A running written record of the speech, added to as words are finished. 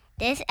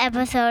This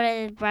episode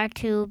is brought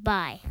to you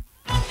by...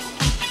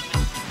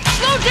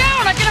 Slow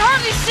down! I can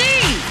hardly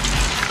see!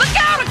 Look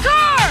out, a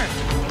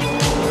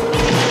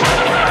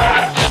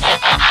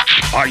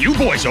car! Are you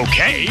boys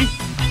okay?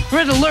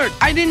 Red alert,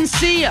 I didn't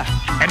see ya.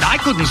 And I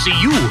couldn't see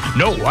you.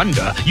 No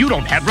wonder. You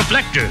don't have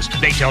reflectors.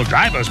 They tell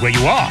drivers where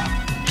you are.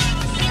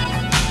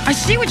 I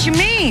see what you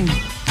mean.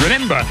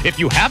 Remember, if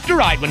you have to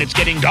ride when it's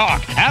getting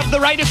dark, have the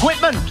right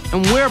equipment.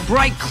 And wear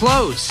bright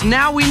clothes.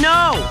 Now we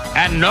know.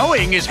 And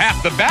knowing is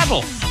half the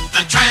battle.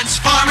 The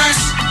Transformers.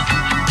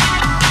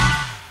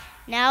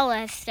 Now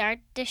let's start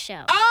the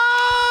show.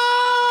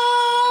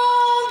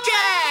 Oh,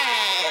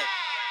 yeah!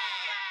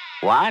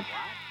 What?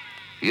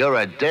 You're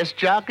a disc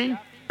jockey?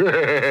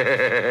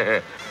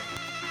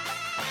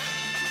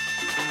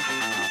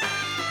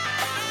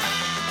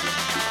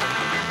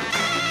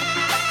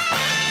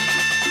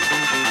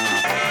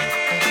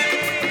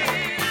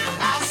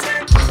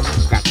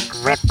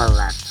 Ripple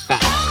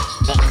effect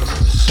mix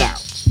show.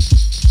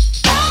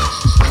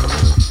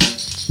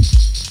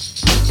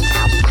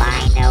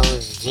 Albino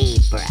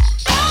zebra.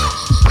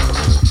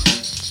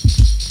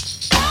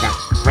 The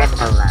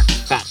ripple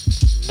effect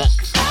mix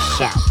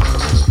show.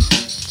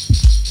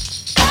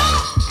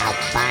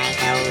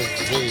 Albino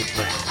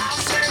zebra.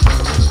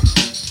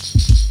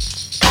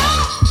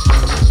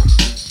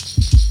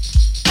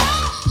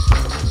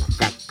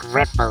 The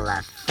ripple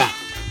effect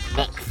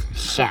mix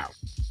show.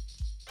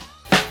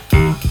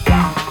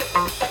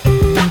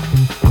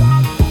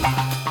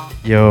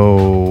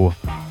 Yo,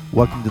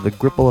 welcome to the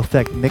Gripple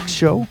Effect Mix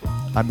Show.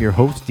 I'm your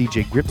host,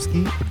 DJ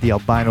Gripsky of the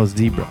Albino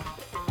Zebra.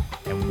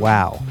 And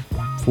wow,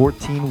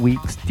 14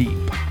 weeks deep.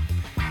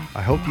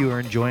 I hope you are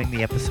enjoying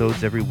the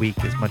episodes every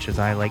week as much as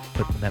I like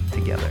putting them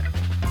together.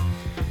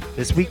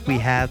 This week we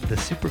have the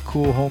super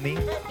cool homie,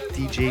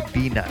 DJ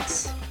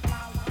B-Nutz.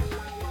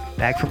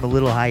 Back from a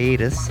little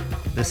hiatus,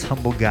 this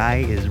humble guy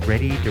is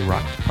ready to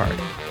rock the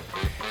party.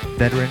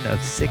 Veteran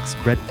of 6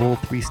 Red Bull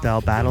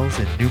freestyle battles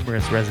and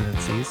numerous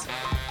residencies,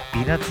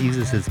 B-Nutz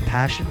uses his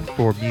passion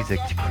for music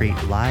to create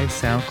live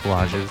sound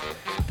collages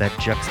that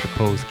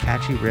juxtapose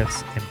catchy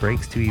riffs and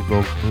breaks to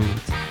evoke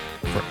moods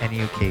for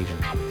any occasion.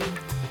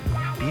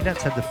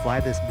 B-Nutz had to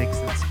fly this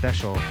mix-in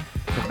special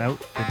from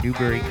out the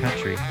Newbury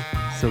country,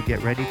 so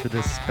get ready for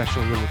this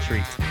special little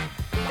treat. So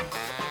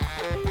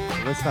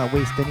let's not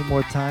waste any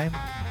more time.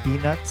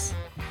 B-Nutz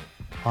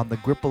on the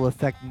Gripple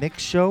Effect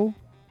Mix Show,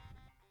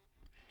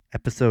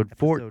 episode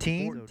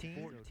 14,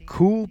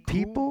 Cool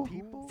People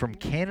from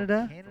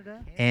Canada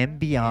and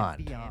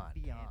beyond.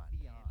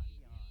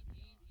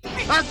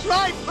 That's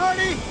right,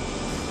 Bernie!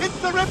 It's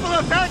the ripple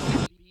effect!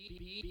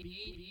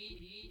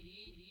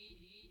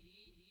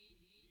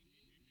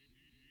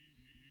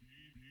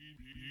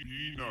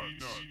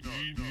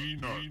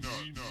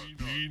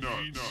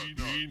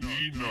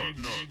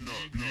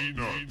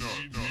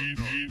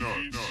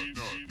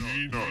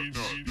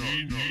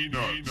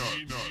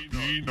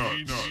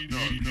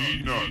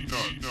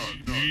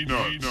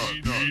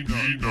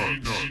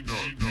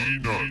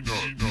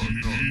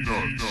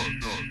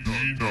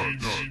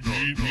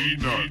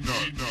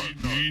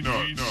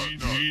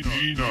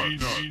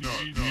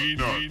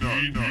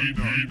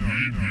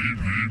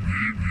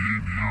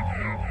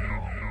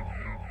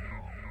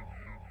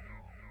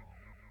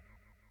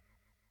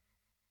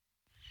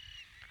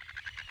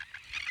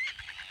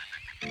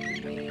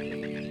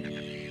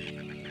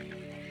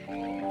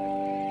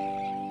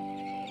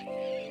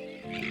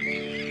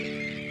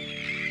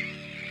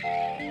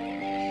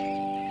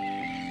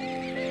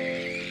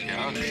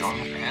 John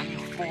and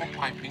 4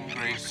 piping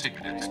grey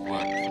cygnets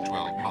worked for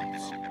 12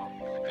 months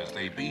as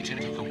they beat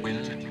into the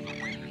wind to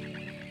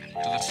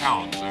the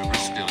sounds over a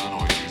still and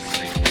oily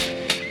sea.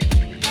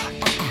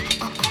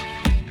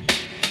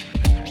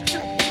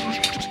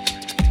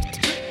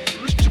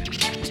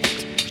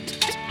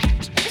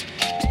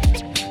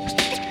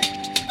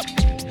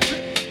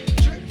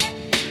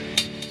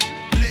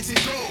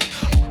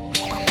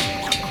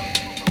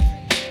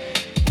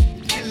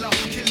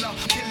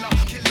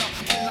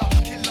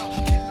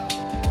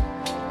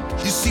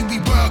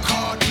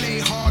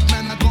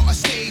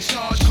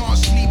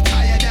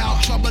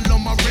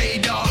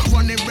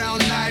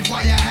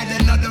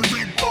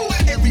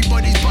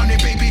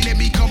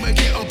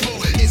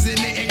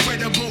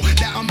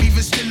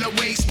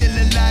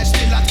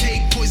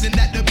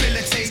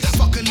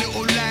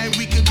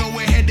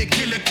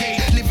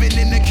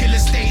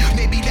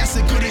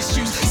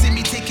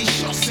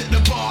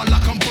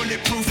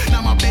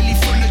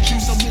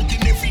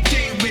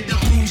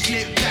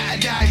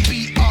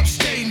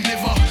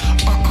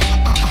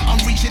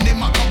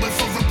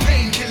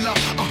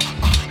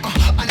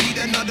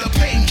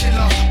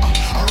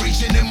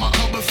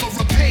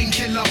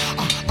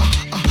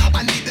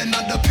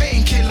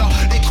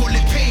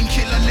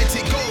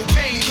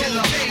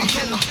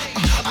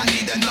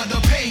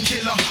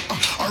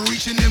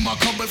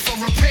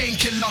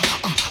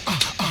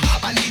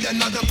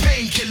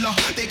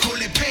 They call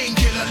it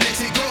painkiller. Let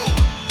it go.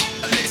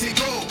 Let it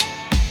go.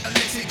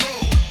 Let it go. Let it go.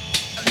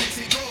 Let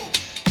it go.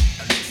 Let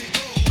it go.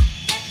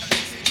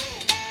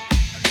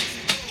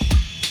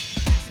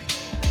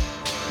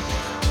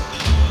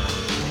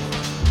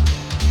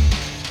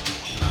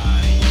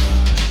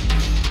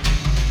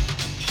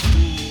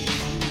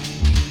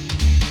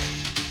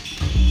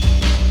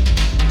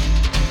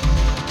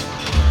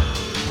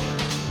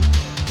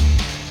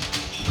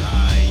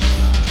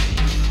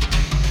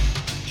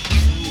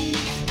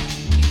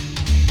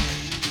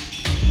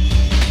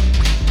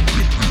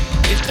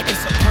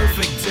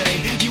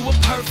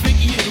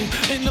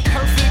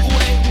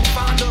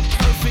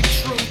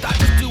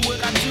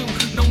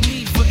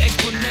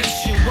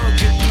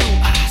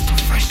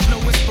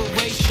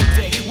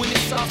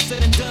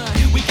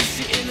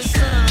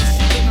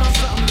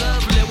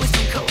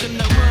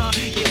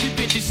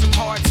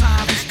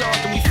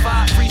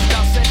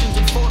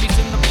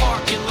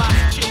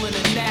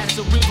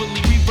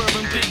 Rivoli, Reverb,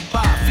 and Big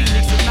Bob,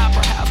 Phoenix and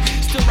Opera House.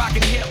 Still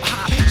rocking hip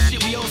hop.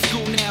 Shit, we old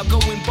school now,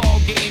 going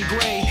bald, getting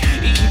gray.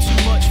 Eating too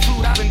much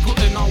food, I've been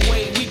putting on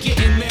weight. We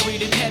getting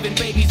married and having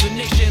babies, the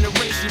next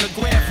generation of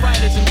graph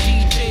writers and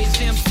DJs,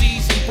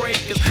 MCs and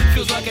breakers.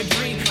 Feels like a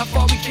dream. How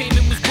far we came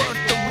and was worth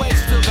the wait.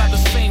 Still got the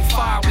same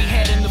fire we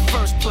had in the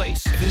first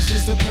place. This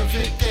is the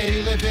perfect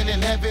day, living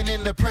in heaven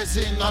in the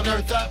present. On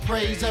earth I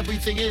praise,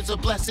 everything is a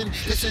blessing.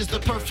 This is the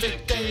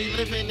perfect day,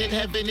 living in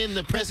heaven in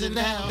the present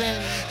now.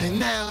 And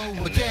now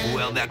again.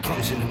 Well, that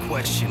comes into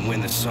question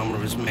when the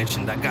summer is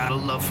mentioned. I got a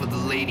love for the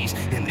ladies,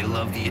 and they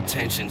love the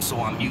attention. So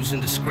I'm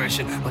using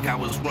discretion like I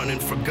was running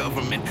for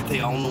government. They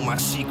all know my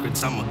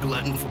secrets, I'm a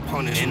glutton for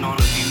punishment. And on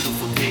a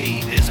beautiful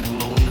day, there's a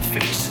glow in the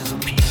faces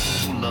of people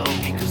who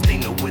love because they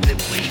know where their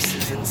place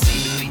is. And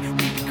seemingly,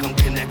 we become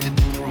connected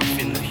to proof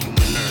in the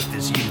human earth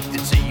is youth.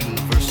 It's a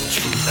universal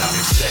truth, I've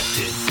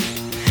accepted.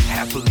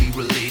 Happily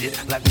related,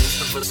 like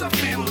most of us are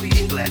family,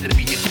 and glad to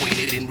be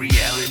acquainted. In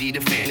reality, the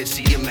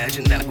fantasy,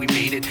 imagine that we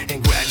made it,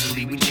 and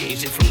gradually we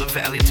changed it from the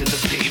valley to the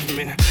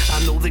pavement.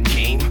 I know the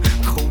game,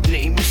 code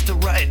name Mr.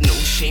 Right, no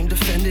shame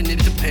defending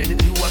it, depending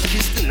who I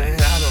kiss tonight.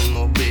 I don't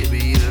know, baby,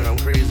 either I'm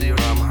crazy or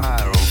I'm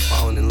high, or I'm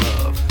falling in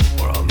love,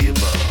 or all the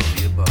above,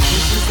 the above.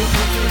 This is the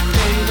perfect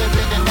day,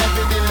 living in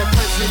heaven in the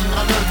present.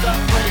 On earth I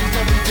praise,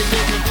 everything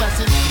is a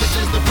blessing. This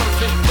is the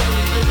perfect day,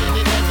 living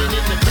in heaven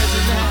in the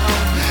present now.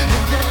 And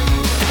then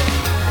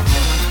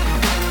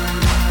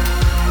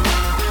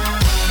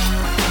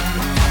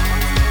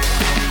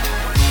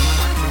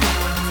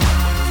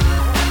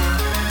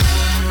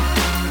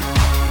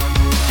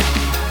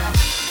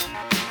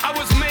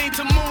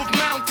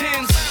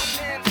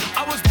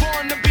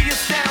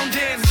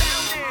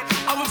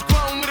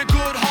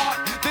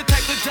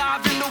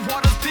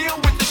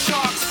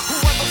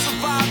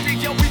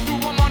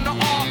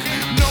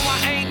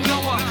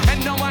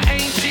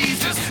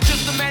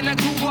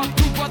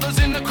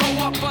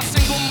a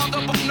single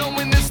mother, but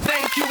knowing this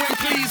thank you and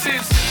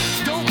pleases.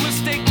 Don't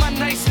mistake my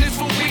niceness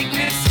for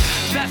weakness.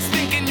 That's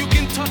thinking you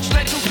can touch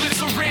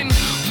nitroglycerin.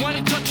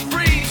 One touch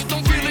freeze,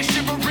 don't feel it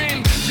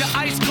shivering. You're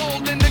ice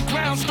cold and the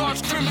ground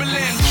starts trembling.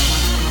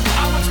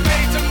 I was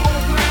made to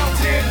move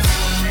mountains.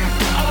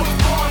 I was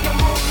born to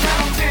move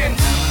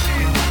mountains.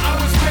 I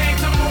was made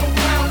to move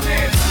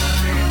mountains.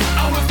 I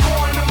was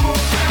born to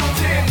move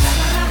mountains.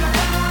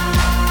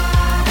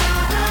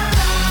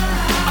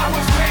 I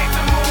was made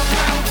to move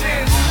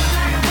mountains.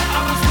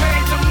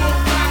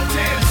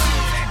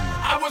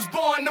 I was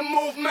born to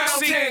move mountains.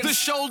 See, the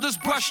shoulders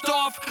brushed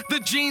off, the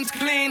jeans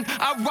clean.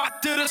 I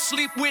rocked to the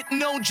sleep with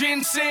no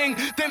ginseng.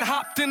 Then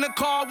hopped in the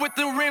car with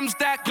the rims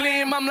that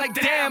gleam. I'm like,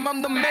 damn,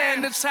 I'm the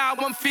man, that's how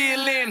I'm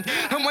feeling.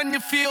 And when you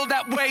feel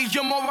that way,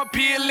 you're more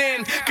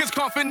appealing. Cause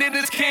confident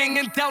is king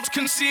and doubt's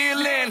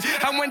concealing.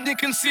 And when you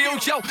conceal,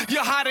 yo,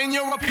 you're hiding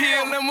your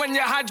appeal. And when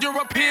you hide your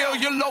appeal,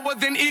 you're lower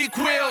than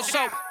equal.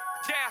 So,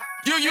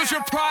 you use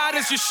your pride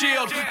as your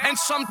shield, and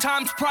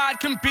sometimes pride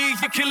can be your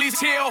Achilles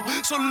heel.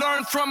 So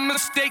learn from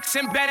mistakes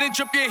and bandage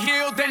up your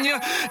heel. Then you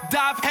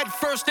dive head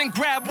first and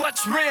grab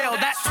what's real.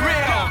 That's real.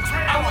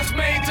 I was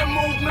made to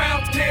move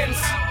mountains.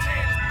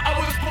 I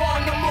was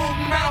born to move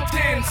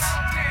mountains.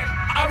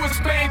 I was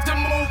made to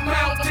move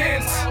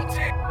mountains.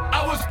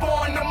 I was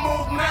born to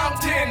move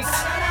mountains.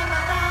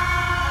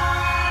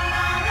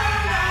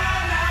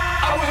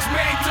 I was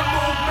made to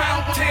move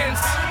mountains.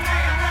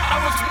 I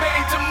was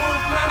made to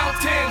move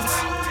mountains.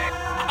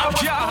 I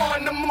was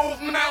born to move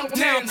mountains.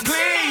 Now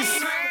please,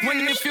 when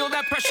you feel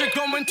that pressure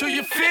going to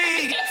your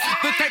feet,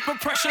 the type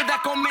of pressure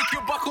that gon' make you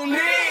buckle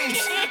knees,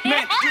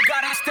 man, you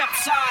gotta step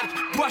aside,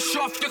 brush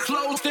off your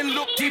clothes, then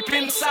look deep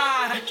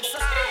inside.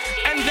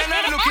 And then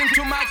I look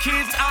into my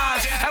kids'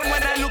 eyes, and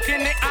when I look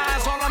in their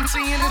eyes, all I'm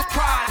seeing is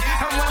pride.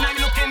 And when I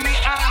look in their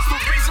eyes, the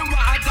reason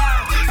why I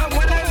die. And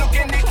when I look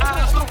in their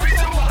eyes, the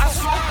reason why I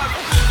strive.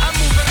 I'm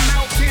moving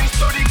mountains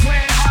 30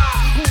 grand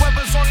high.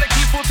 Whoever's on the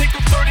keep will take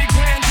a 30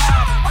 grand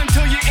job.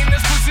 Until you're in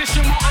this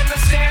position, we'll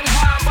understand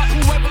why. But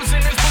whoever's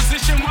in this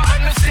position will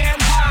understand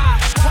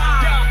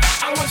why.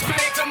 I was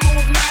made to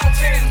move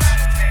mountains.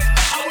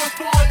 I was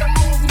born to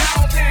move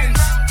mountains.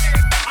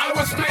 I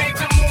was made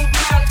to move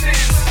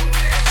mountains.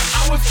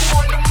 I was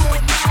born to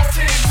move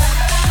mountains.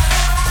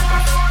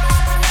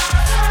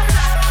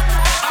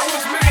 I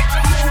was made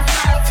to move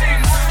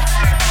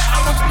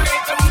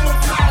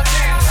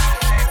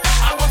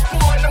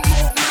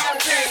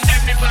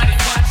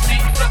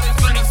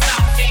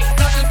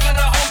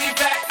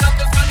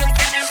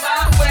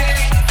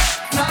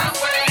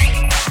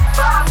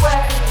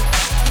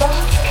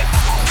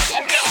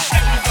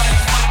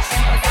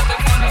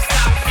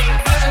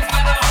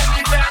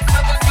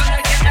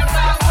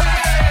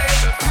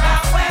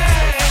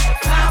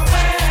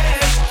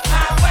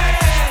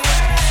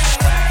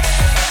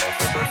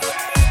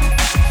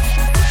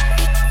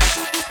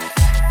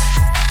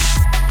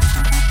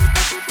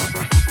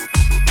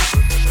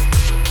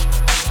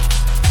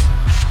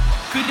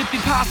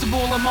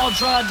impossible, I'm all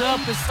dried up,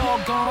 it's all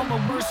gone.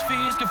 My worst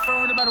fears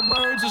confirmed about the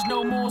words. There's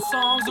no more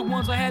songs, the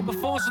ones I had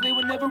before, so they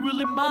were never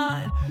really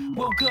mine.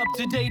 Woke up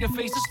today to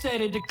face a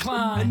steady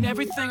decline, and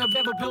everything I've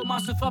ever built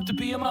myself up to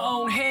be in my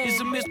own head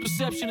is a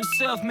misperception of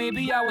self.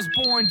 Maybe I was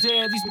born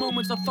dead. These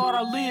moments I thought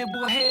I lived,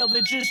 well hell,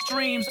 they're just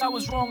dreams. I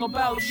was wrong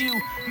about you,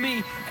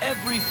 me,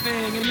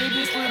 everything. And maybe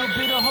this little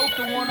bit of hope,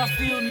 the one I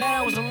feel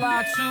now, is a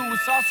lie too.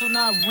 It's also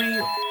not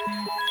real,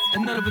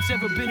 and none of it's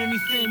ever been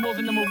anything more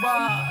than a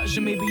mirage.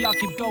 And maybe I'll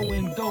keep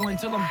going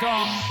till I'm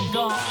gone.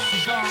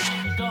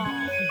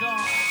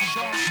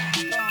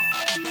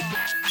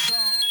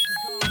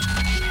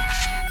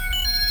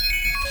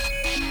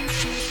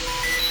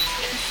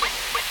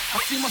 I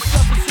see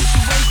myself in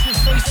situations,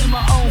 facing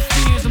my own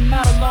fears. I'm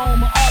not alone,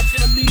 my arch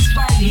enemy's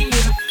right here.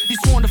 He's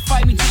sworn to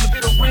fight me to the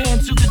bitter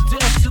end, to the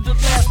death, to the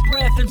last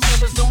breath, until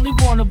there's only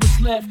one of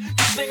us left.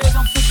 The thing I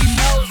don't think he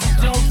knows,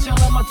 don't tell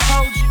him I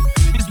told you,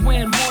 is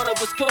when one of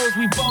us goes,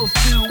 we both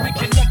do. We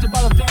connected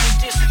by the very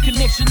distant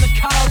connection that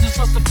causes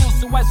us to feel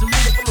so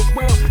isolated from the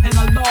world. And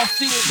I lost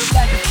fear, the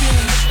lack of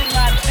feeling, the thing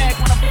I attack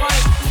when I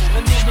fight.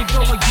 And then they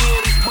go again,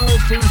 these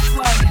words they in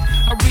flight.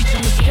 I reach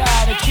in the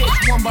sky to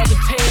catch one by the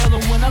tail,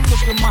 and when I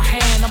look at my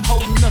hand, I'm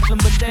holding nothing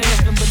but that.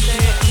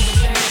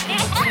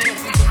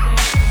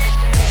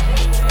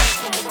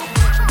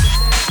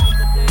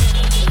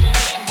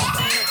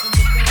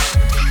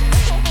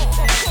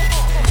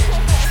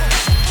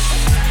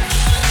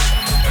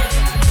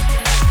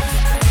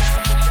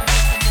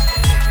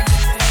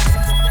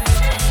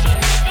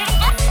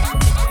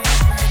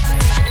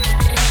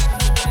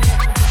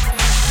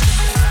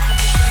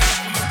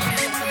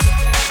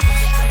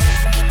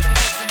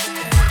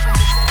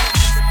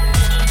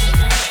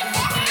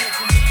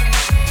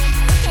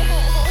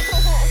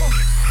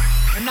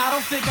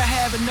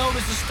 Haven't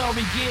noticed the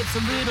story gets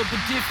a little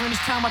bit different. Each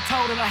time I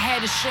told it I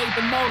had to shape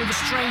and mold it. The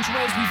strange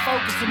ways we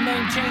focus, the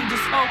name changes,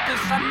 hopeless.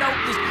 I know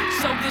this,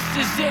 so this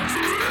is it.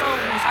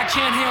 I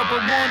can't help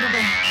but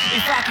wondering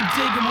if I keep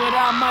digging what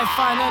I might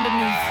find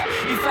underneath.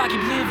 If I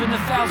keep living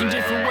 1,000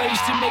 different ways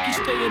to make each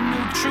day a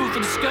new truth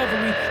and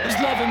discovery is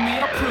loving me,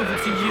 I'll prove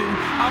it to you.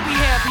 I'll be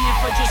happy if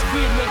I just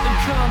quit, let them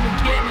come and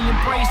get me.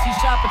 Embrace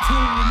each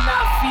opportunity,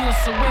 not feel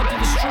so empty.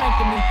 The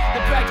strength of me,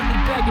 they're practically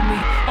begging me.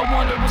 I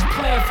wonder what's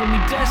planned for me,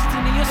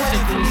 destiny or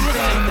simply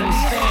standing.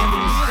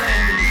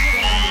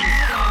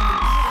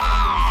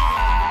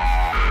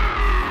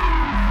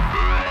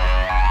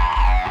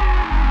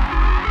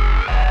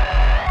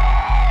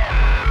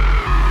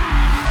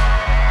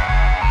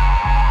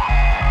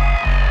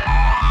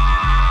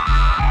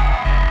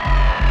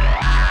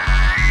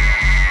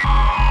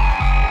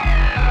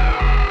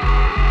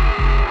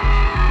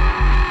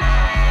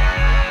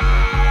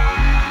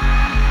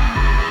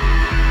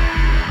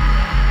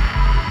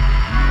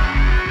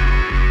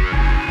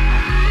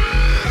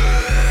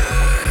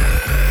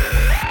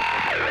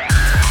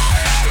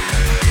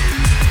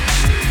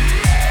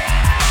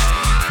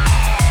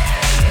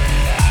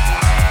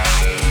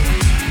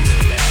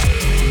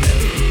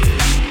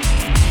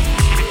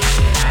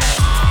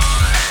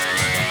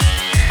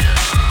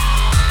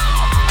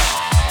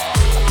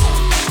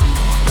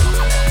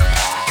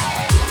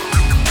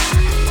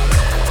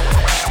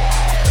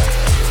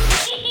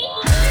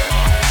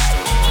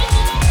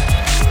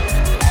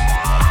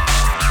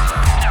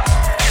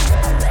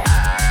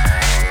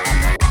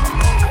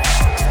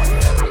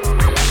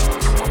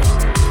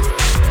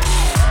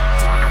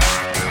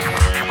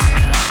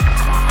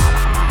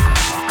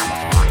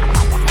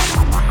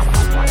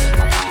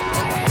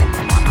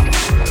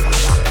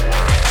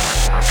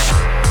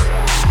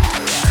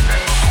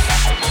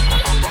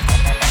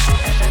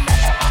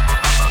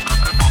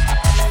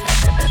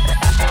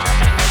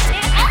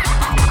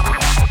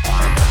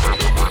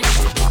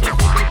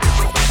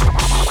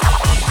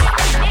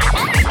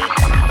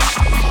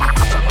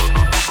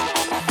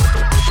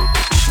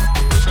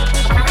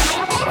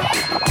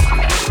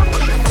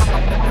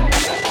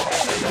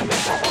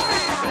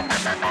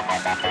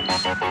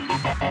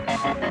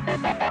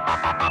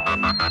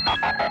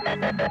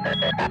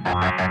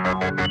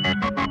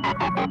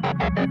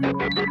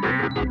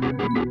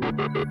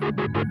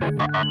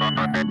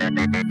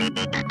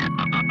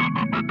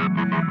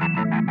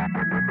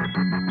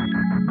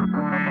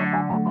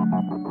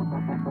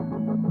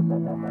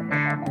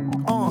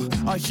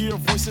 I hear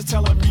voices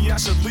telling me I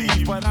should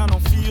leave, but I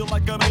don't feel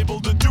like I'm able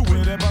to do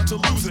it. About to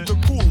lose it, the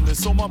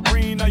coolness on my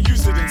brain, I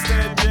use it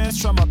instead.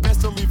 Just try my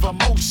best to leave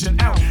emotion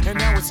out, and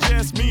now it's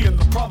just me and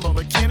the problem.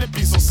 But can it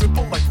be so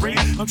simple like rain?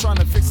 I'm trying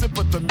to fix it,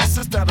 but the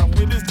missus that I'm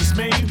with is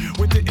dismayed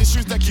with the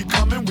issues that keep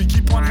coming. We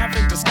keep on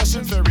having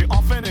discussions very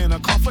often in a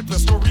conflict, a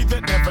story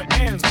that never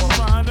ends. While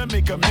trying to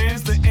make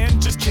amends, the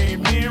end just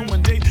came near.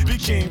 One day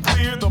became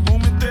clear, the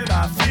moment that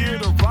I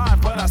feared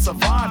arrived, but I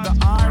survived. The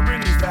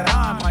irony is that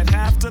I might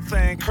have to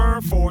thank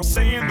her for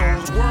saying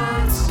those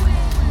words.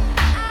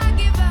 I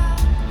give up,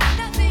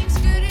 nothing's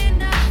good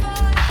enough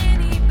for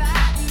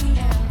anybody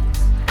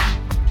else.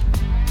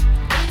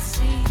 It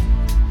seems,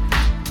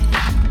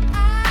 and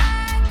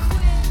I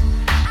quit.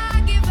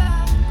 I give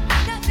up,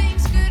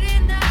 nothing's good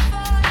enough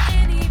for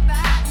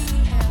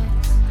anybody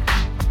else.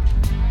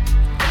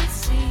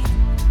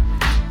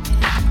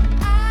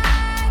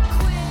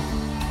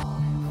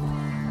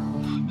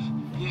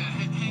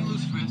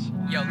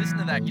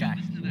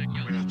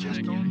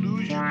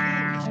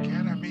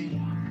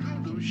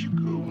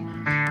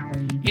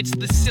 It's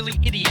the silly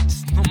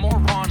idiots, the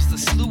morons, the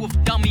slew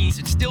of dummies.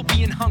 It's still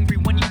being hungry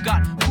when you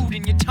got food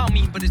in your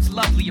tummy, but it's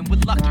lovely and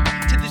we're lucky.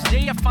 To this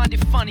day I find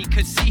it funny,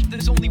 cause see,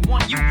 there's only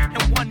one you and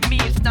one me.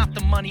 It's not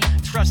the money,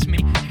 trust me,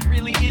 it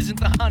really isn't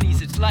the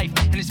honeys, it's life.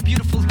 And it's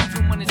beautiful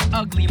even when it's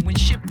ugly. And when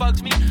shit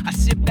bugs me, I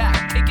sit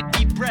back, take a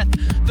deep breath.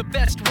 The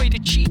best way to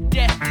cheat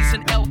death is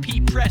an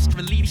LP pressed.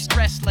 Relieve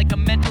stress like a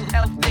mental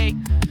health day,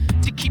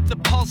 to keep the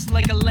pulse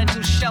like a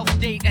lentil shelf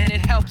date. And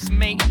it helps,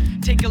 mate,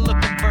 take a look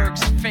at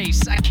Berg's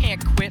face. I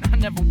can't quit, I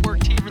never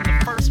worked here in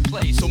the first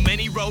place. So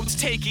many roads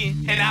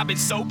taken, and I've been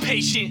so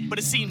patient, but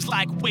it seems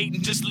like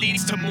waiting just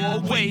leads to more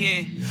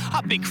waiting.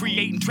 I've been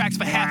creating tracks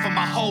for half of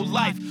my whole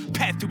life,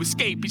 path to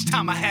escape each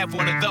time I have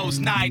one of those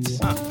nights.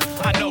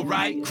 I know,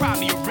 right? Cry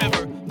me a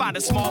river, find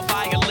a small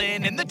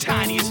violin and the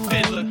tiniest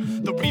fiddler.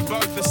 The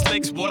rebirth of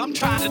slick's what I'm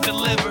trying to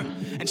deliver.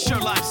 And sure,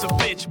 life's a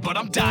bitch, but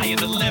I'm dying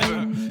to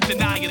liver.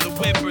 Denying the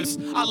whimpers,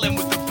 I'll end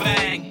with a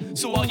bang.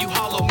 So all you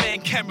hollow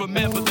men can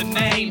remember the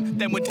name.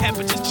 Then when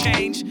temperatures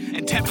change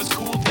and tempers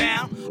cool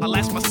down, I'll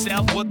ask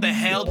myself, what the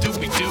hell do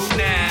we do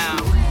now?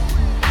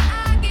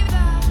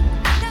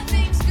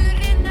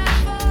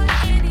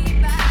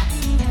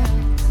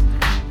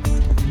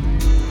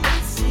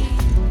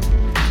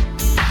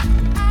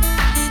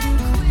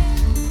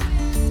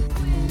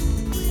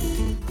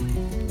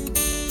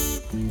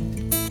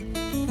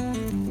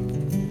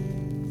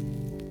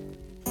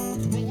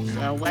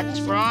 So what's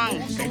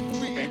wrong?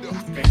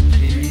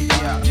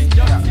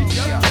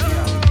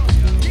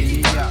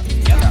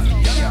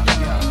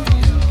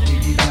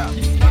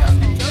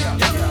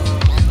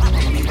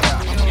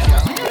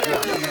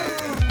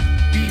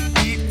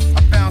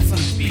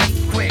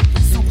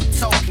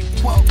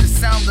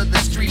 Of the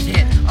street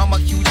hit. I'm a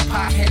huge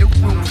pot-headed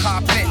room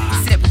carpet.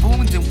 Sip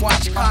boons and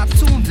watch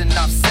cartoons,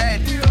 enough said.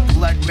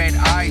 Blood red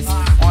eyes,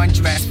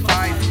 undressed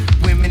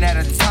 5 women at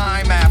a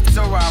time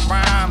after I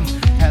rhyme.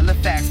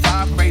 Halifax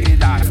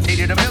vibrated, I've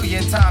stated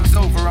 1,000,000 times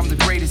over. I'm the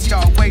greatest,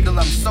 y'all wait till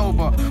I'm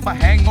sober. My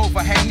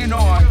hangover hanging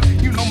on,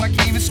 you know my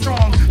game is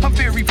strong. I'm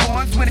very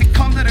bonds when it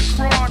comes to the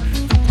crawn.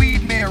 The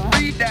weed man,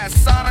 read that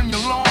sign on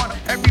your lawn.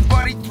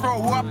 Everybody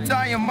throw up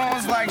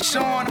diamonds like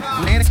Sean.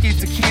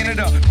 Landscapes of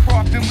Canada,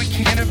 cropping with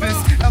cannabis.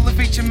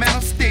 Elevate your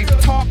mental state,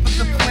 talk of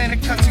the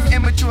planet. Cause you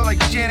immature like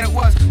Janet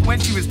was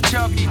when she was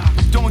chubby.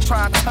 Don't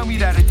try and tell me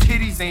that her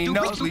titties ain't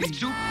ugly.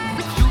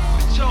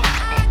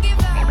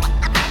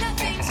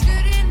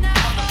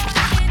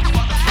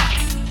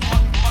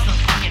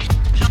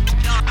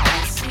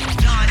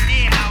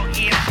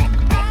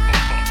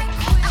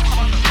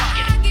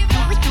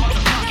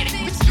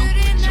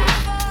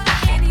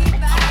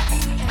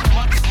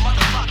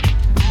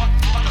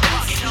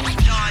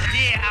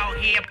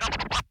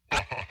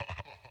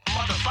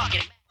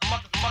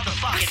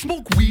 I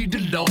smoke weed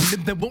alone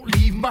and then won't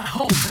leave my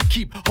home.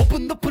 Keep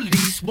hoping the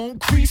police won't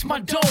crease my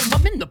dome.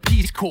 I'm in the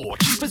Peace Corps,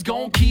 chief is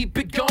gon' keep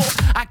it going.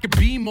 I could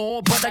be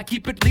more, but I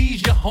keep it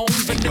leisure home.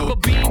 And never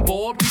being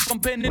bored, we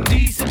pumping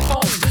indecent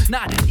phones.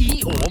 Not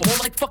Eeyore, more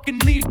like fucking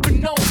Leaf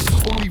Nose.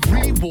 Only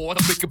reward,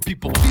 I'm making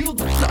people feel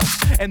the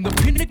flow. And the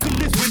pinnacle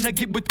is when I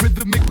get with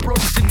rhythmic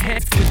bros and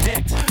heads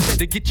connect.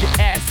 Better get your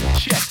ass in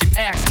check and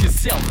ask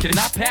yourself, can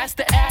I pass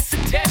the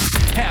acid test?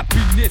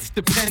 Happiness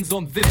depends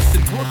on this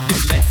and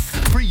working less.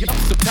 Free up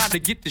some time to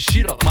get the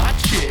shit off my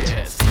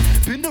chest.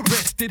 Been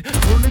arrested,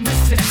 learning the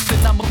sex,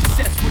 and I'm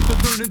obsessed with the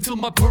learning till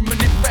my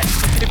permanent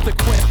rest. If the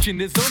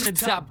question is earning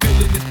top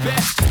billing is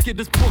best, get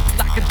this book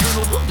like a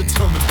journal will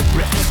determine the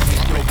rest.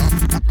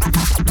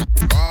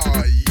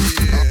 Oh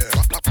yeah.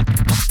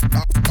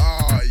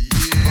 Oh yeah.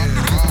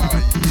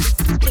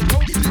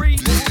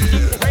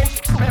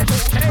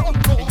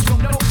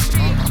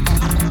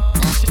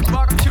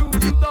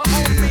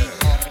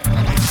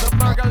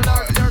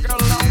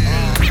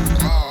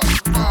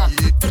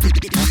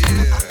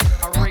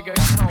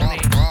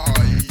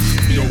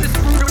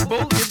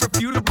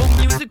 Irrefutable,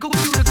 musical,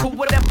 beautiful,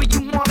 whatever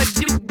you wanna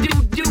do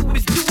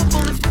is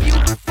doable, it's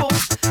beautiful.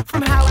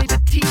 From Halle to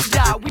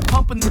T-Dot, we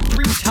pumping the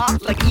 3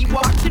 tops like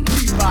Ewoks and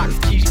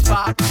Reeboks.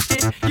 G-spot,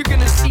 you're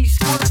gonna see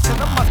squirts and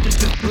the mustard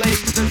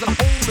displays. There's a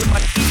hole in my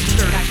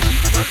t-shirt. I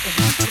keep working.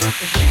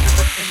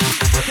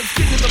 It's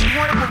getting in the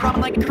morning where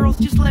I'm like, girls,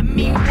 just let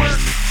me work.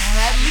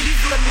 At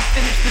least let me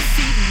finish the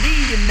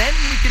CD and then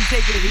we can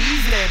take it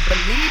easy.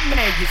 Believe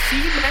me, you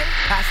see me,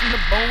 passing the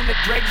bone at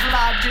Greg's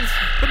lodges,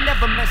 but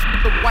never mess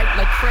with the white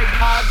like Craig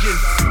Hodges.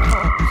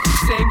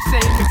 Same,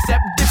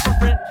 except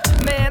different.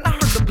 Man, I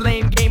heard the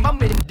blame game,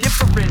 I'm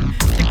indifferent.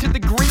 Stick to the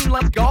green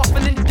like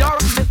golfing in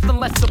Dartmouth,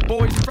 unless the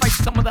boys strike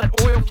some of that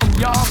oil from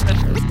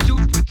Yarmouth.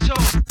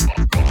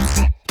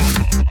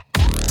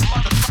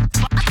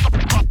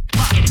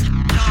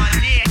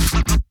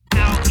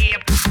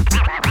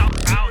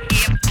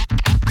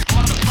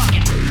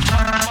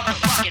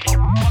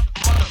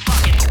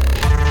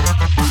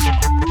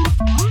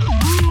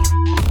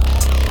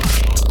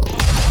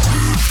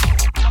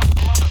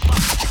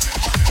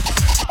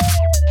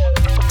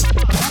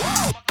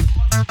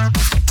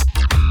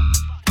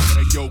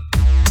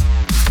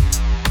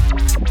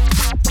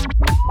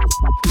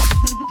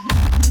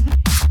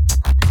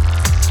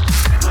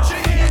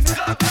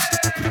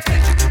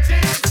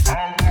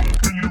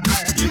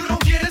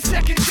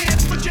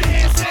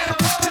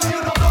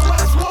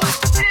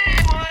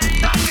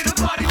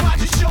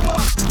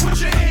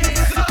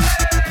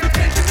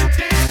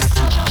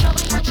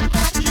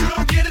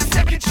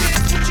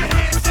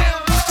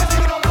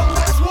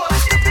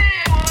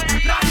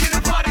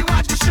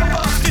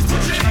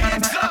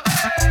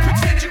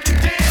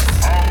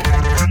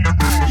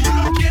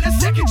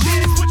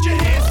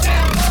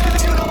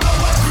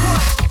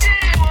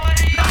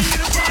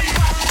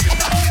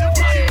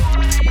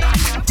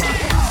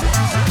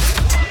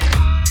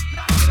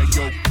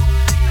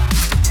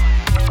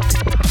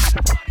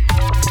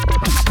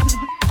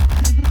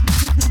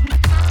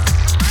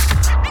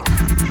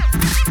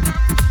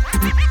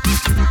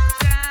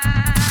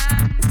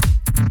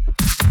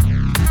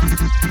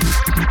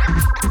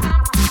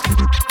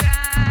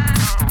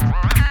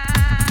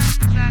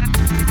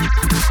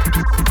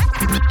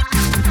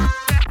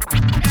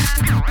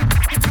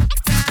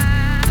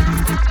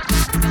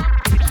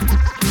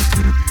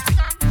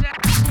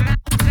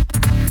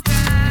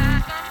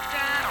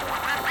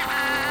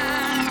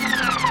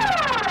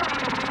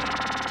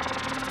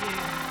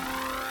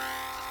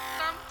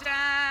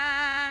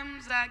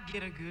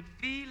 good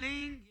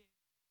feeling,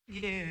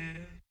 yeah.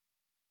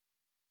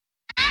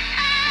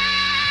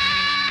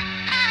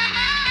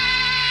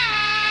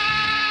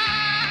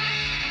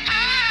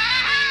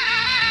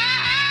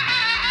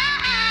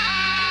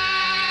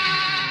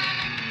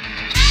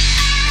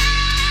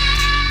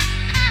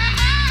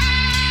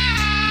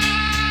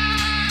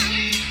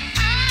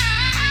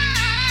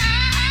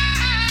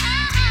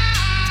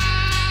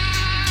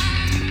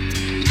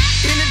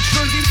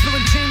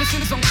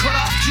 On cut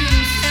off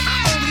jeans, and I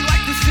only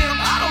like this him.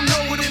 I don't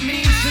know what it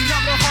means.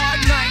 Another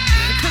hard night,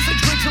 cause I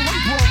drink till I'm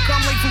broke.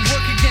 I'm late for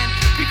work again,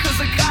 because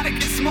I gotta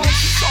get smoked.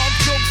 It's all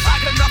jokes,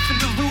 I got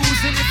nothing to lose.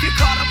 And if you're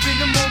caught up in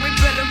the moment,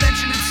 better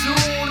mention it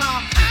soon.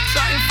 I'm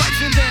starting fights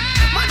and then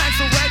my nights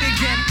are red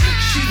again.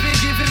 She's been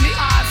giving me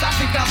eyes, I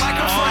think I like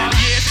her friend.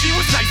 Yeah, she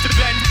was nice to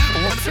bend,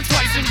 once or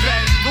twice in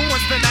bed. But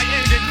once the night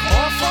ended,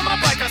 off on my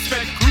bike I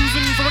spent,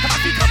 cruising for a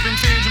coffee cup and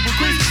tangible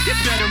grease. You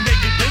better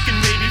make it bacon,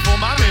 maybe, for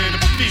my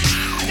mandible piece.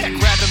 Yeah,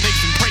 grab the mix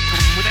and break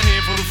them with a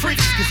handful of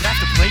freaks. Cause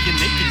after playing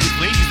naked with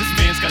ladies, this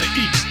man's gotta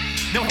eat.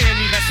 No hand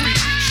me that sweet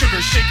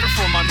sugar shaker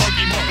for my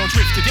muggy mug. On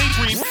trips to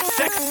daydream,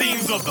 sex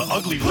scenes of the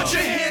ugly love. Put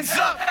your hands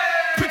up,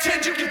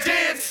 pretend you can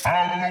dance.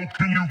 How low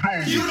can you go?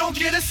 You don't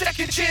get a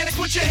second chance,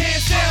 put your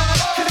hands down.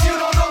 Cause you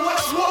don't know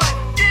what's what.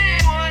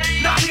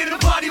 Not here to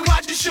party,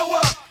 watch you show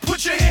up.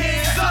 Put your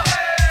hands up,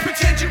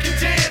 pretend you can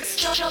dance.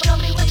 Show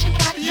me what you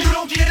got. You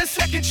don't get a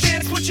second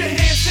chance, put your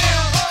hands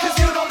down. Cause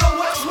you don't know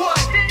what's what.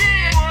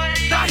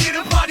 Not here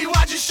to party,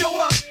 why'd you show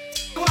up?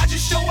 Why'd you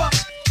show up?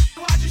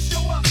 Why'd you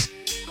show up?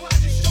 Why'd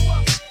you show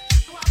up?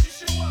 Why'd you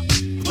show up?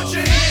 Put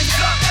your hands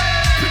up,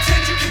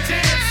 pretend you can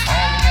dance.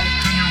 How low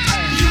can you go?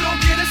 You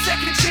don't get a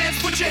second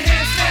chance, put your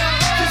hands down.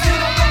 Cause you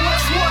don't know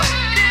what's what.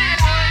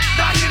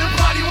 Not here to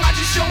party, why'd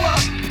you show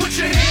up? Put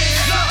your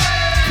hands up,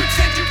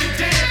 pretend you can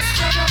dance.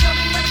 Show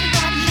me what you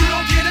got. You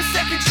don't get a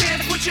second chance,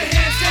 put your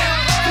hands down.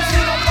 Cause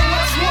you don't know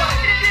what's what.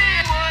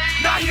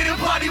 Not here to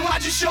party,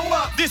 why'd you show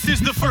up? This is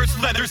the first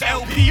Leathers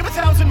LP, with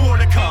 1,000 more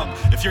to come.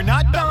 If you're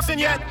not bouncing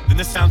yet, then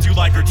the sounds you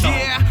like are dumb.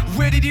 Yeah,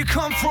 where did you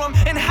come from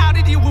and how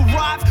did you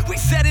arrive? We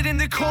said it in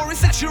the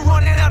chorus that you're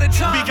running out of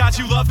time. We got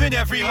you loving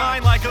every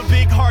line like a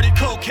big-hearted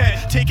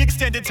cokehead. Take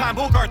extended time,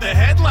 Bogart the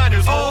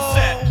headliner's whole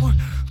set.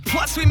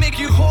 Plus we make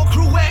you whole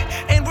crewette,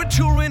 and we're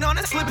touring on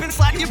a slip and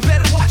slide. You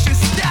better watch your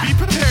step. Be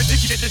prepared to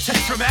get the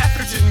text from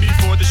Atherton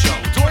before the show.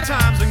 Door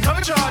times and cover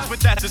charge, but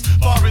that's as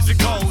far as it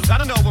goes. I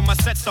don't know when my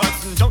set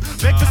starts, and don't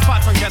beg the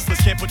spots on guest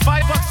list. Can't put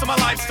 $5 on my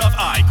life stuff.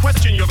 I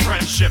question your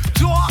friendship.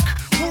 Doc,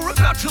 we're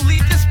about to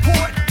leave this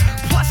port.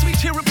 Plus we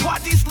tear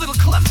apart these little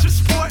clubs for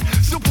sport.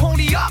 So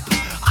pony up,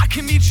 I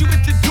can meet you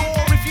at the door.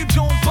 If you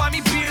don't buy me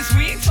beers,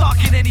 we ain't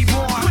talking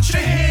anymore. Put your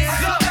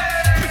hands up,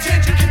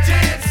 pretend you can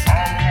dance.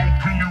 How low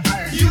can you go?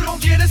 You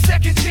don't get a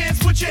second chance,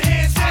 put your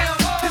hands down.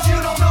 Cause you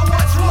don't know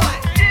what's what.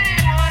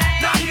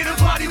 Not here to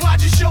party,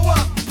 why'd you show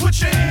up?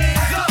 Put your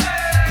hands up,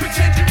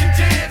 pretend you can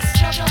dance.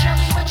 Show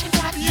me what you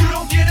got. You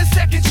don't get a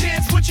second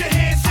chance, put your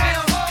hands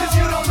down. Cause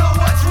you don't know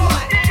what's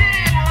what.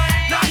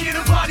 Not here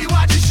to party,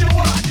 why'd you show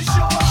up? Why'd you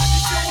show up?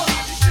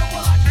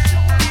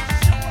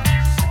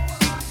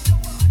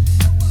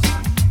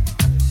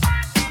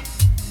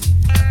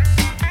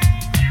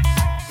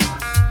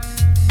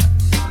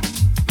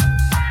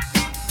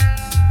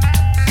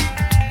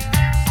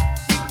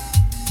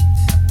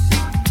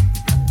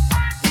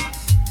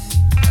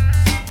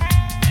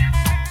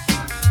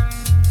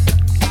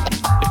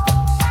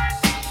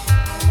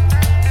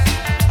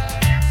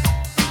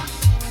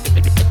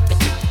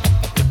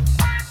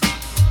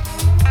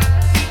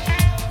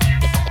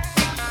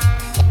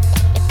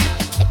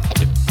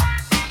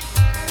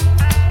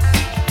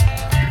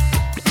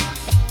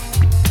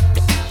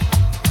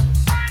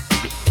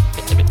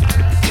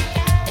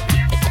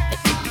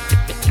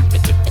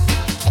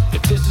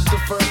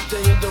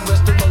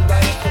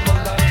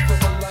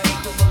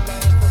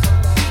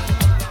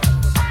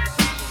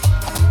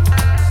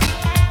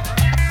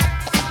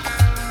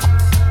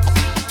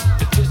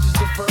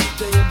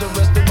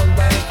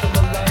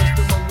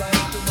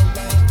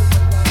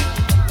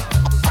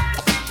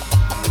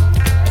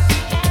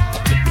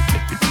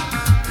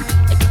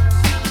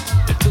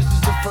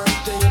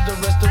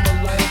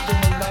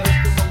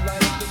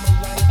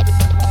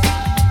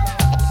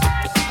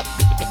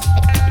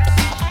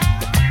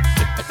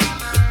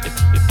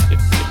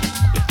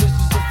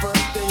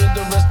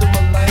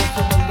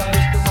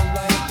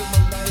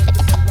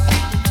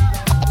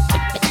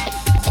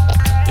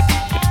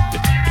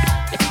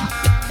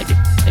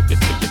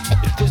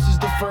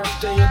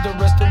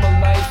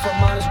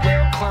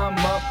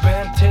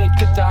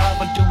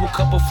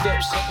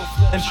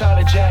 and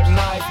try to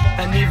jackknife.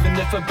 And even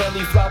if a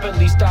belly flop, at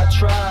least I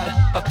tried.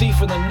 A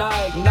thief in the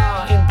night,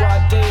 nah, in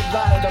broad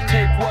daylight. I'll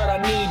take what I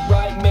need,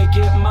 right, make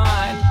it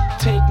mine.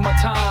 Take my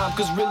time,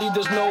 cause really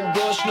there's no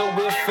rush, no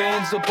ifs,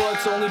 ands, or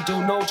buts, only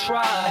do no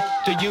try.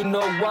 Do you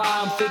know why?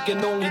 I'm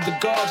thinking only the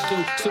gods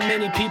do. So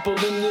many people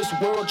in this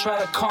world try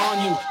to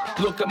con you.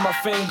 Look at my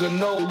finger,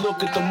 no,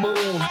 look at the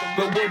moon.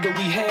 But what do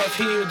we have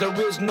here? There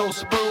is no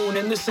spoon,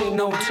 and this ain't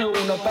no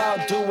tune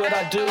about do what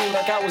I do.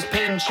 Like I was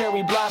painting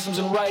cherry blossoms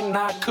and writing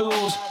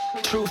haikus.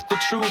 Truth, the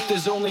truth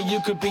is only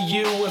you could be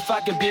you. If I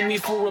could be me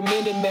for a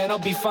minute, man, I'll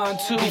be fine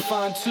too. Be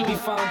fine too, be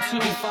fine too,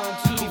 be fine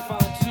too, be fine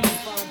too.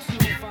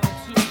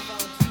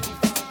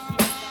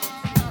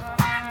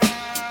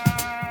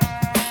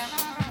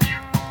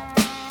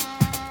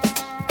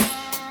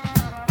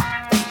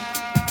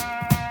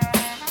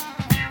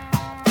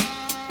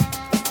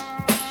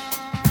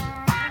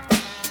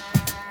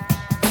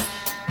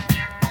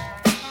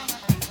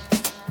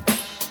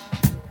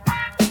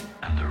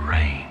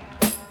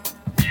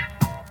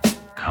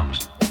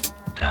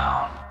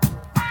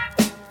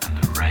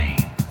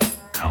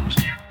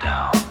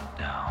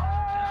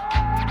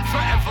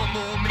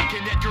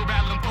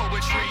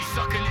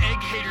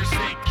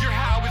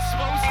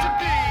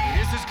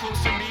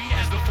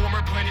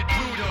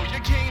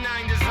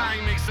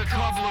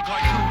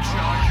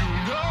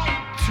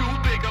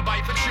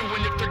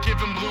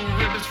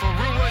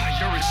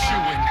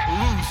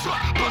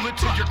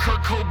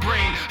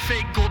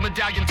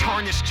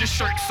 Your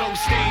shirt so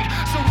stained,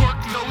 so work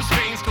those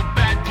veins till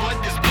bad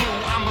blood is blue.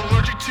 I'm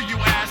allergic to you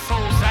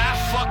assholes, I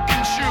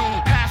fucking chew.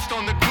 Passed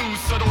on the clues,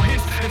 subtle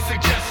hints and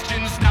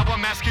suggestions. Now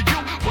I'm asking you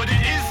what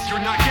it is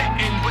you're not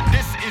getting, but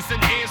this is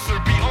an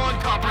answer beyond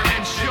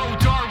comprehension. Yo,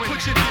 Darwin,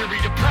 put your theory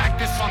to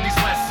practice on these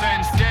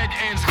lessons. Dead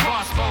ends,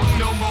 crossbones,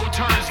 no more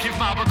turns. Give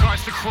my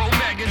regards to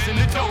Cro-Magons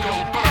and the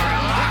dodo bird.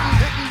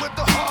 Hitting with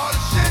the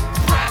hardest shit,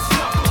 brass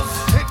knuckles.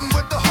 Hitting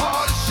with the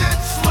hardest shit,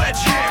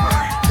 sledgehammer.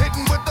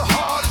 Hitting with the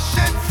hardest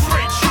shit,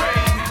 freight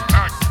train.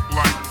 Act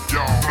like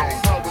y'all know.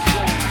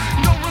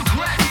 No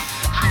regrets,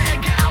 I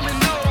ain't gallon,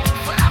 no,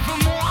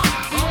 forevermore.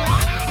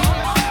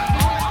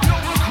 No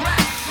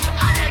regrets,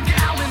 I ain't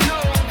gallon, no,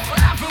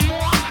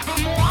 forevermore.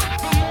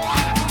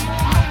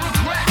 No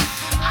regrets,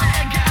 I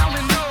ain't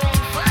gallon, no,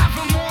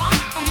 forevermore.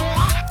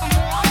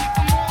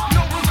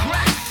 No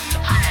regrets,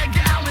 I ain't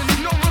gallon,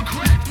 no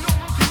regret.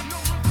 No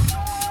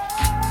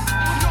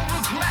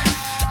regrets,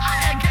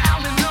 I ain't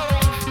gallon, no.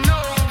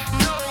 No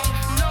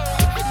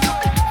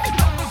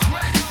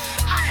regrets,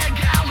 I ain't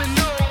gallon,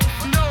 no.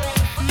 No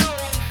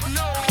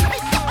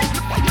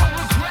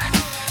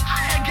regrets, I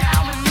ain't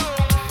gallon, no.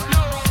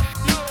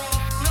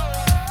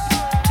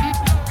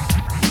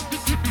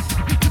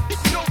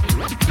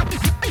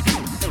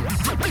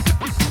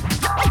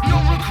 No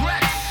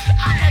regrets,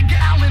 I ain't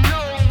gallon,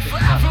 no.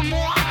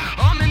 Forevermore,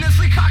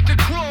 ominously cocked a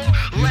crow.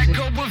 Let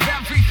go of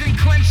everything,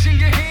 clenching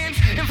your hands,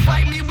 and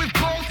fight me with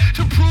both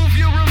to prove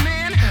you're a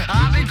man.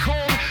 I've been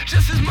cold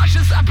just as much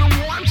as I've been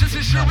warm. Just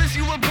as sure as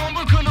you were born,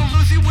 we're gonna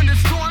lose you in the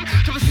storm.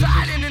 To the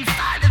side and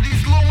inside of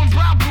these low and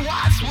brown blue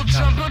eyes will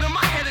jump out of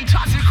my head and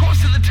toss your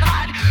course to the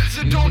tide.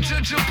 So don't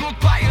judge a book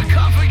by a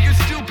cover, you're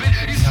stupid.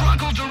 You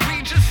struggle to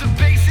read just the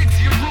basics,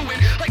 you're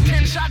ruined. Like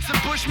 10 shots of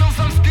Bushmills,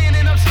 I'm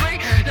standing up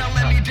straight. Now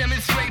let me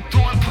demonstrate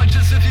throwing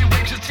punches with your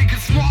weight. Just take a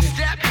small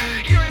step,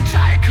 your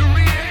entire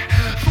career.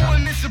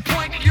 Throwing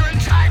disappoint your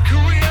entire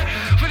career.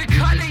 For the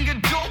cunning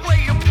adult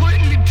way of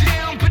putting me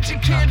down. But you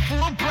can't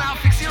fool Brown,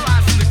 fix your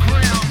eyes on the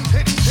ground.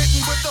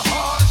 Hitting with the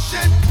hardest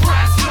shit,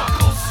 brass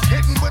knuckles.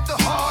 Hitting with the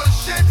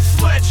hardest shit,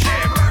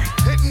 sledgehammer.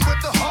 Hitting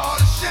with the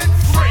hardest shit,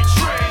 freight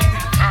train.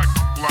 Act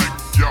like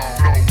y'all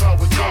know.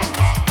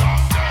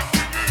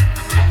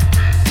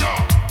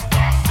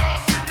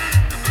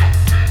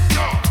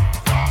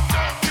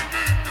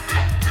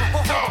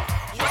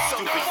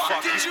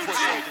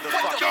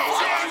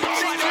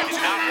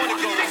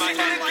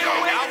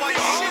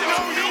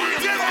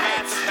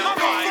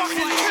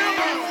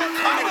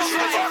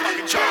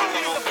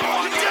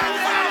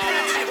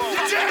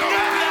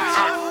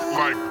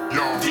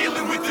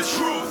 Dealing with the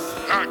truth.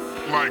 Act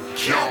like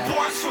Kill y'all.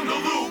 bars from the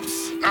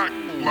loops. Act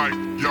like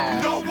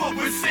y'all. Know what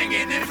we're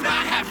singing. If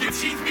not, have your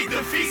teeth meet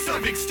the feast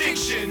of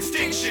extinction.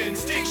 Extinction.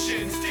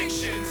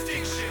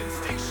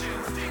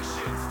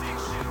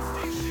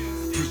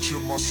 Picture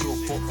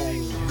myself a old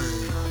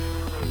man.